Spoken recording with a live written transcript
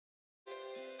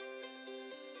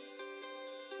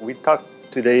We talked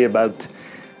today about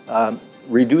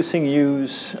reducing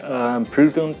use,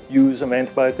 prudent use of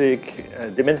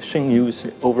antibiotic, diminishing use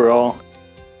overall.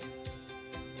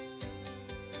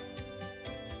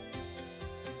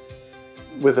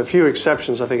 With a few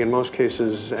exceptions, I think in most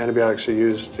cases antibiotics are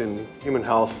used in human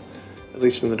health, at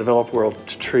least in the developed world,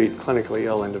 to treat clinically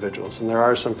ill individuals. And there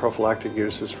are some prophylactic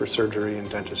uses for surgery and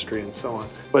dentistry and so on.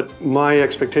 But my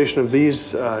expectation of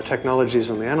these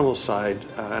technologies on the animal side,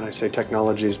 and I say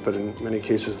technologies, but in many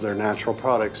cases they're natural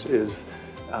products, is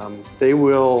they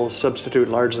will substitute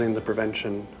largely in the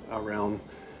prevention realm.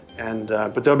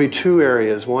 But there'll be two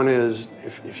areas. One is,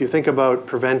 if you think about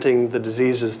preventing the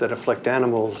diseases that afflict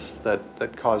animals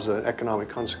that cause an economic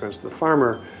consequence to the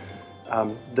farmer,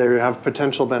 they have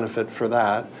potential benefit for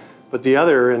that. But the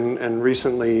other, and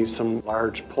recently some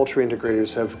large poultry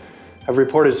integrators have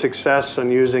reported success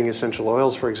on using essential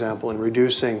oils, for example, and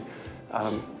reducing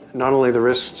not only the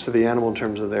risks to the animal in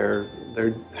terms of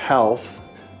their health,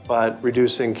 but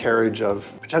reducing carriage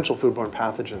of potential foodborne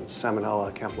pathogens,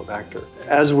 Salmonella, Campylobacter.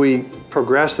 As we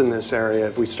progress in this area,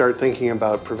 if we start thinking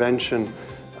about prevention,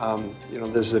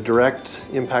 there's a direct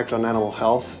impact on animal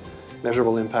health,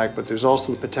 measurable impact, but there's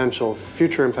also the potential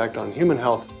future impact on human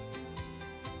health.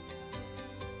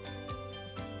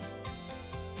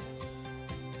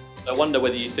 I wonder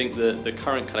whether you think the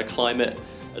current kind of climate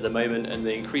at the moment and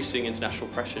the increasing international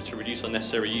pressure to reduce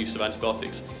unnecessary use of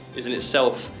antibiotics is in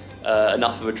itself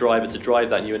enough of a driver to drive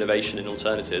that new innovation in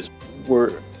alternatives. We're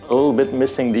a little bit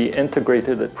missing the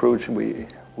integrated approach we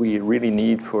really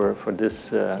need for this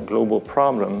global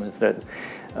problem. Is that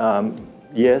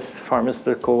yes,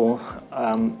 pharmaceutical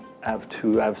have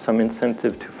to have some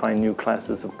incentive to find new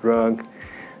classes of drug,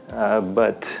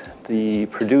 but the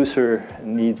producer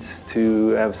needs to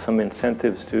have some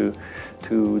incentives to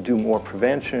do more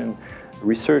prevention.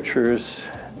 Researchers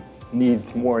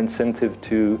need more incentive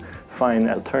to find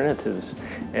alternatives.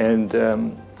 And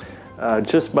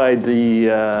just by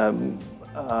the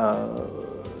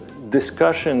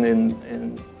discussion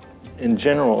in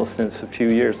general since a few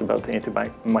years about the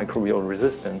antimicrobial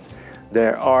resistance,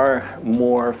 there are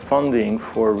more funding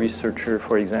for researchers,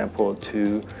 for example,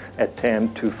 to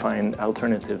attempt to find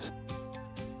alternatives.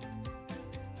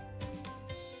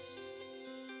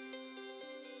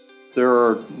 There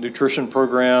are nutrition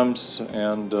programs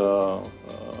and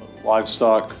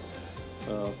livestock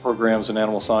programs in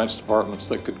animal science departments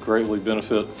that could greatly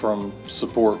benefit from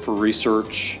support for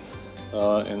research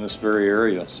in this very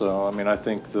area. So, I mean, I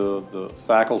think the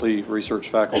faculty, research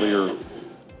faculty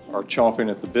are chomping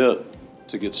at the bit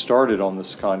to get started on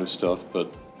this kind of stuff,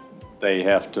 but they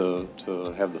have to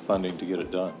have the funding to get it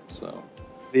done. So,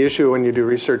 the issue when you do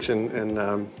research in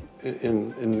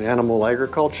animal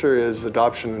agriculture is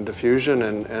adoption and diffusion,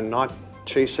 and not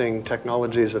chasing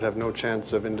technologies that have no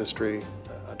chance of industry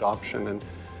adoption.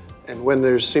 And when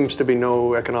there seems to be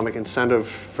no economic incentive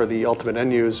for the ultimate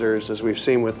end users, as we've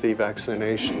seen with the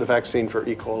vaccine for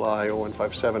E. coli,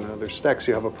 0157, and other STECs,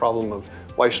 you have a problem of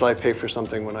why should I pay for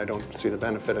something when I don't see the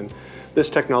benefit? And this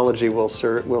technology will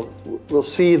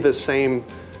see the same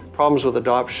problems with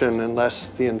adoption unless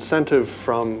the incentive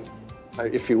from,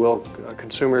 if you will,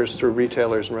 consumers through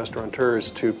retailers and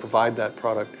restaurateurs to provide that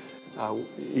product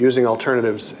using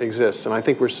alternatives exists. And I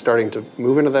think we're starting to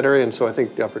move into that area, and so I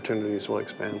think the opportunities will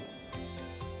expand.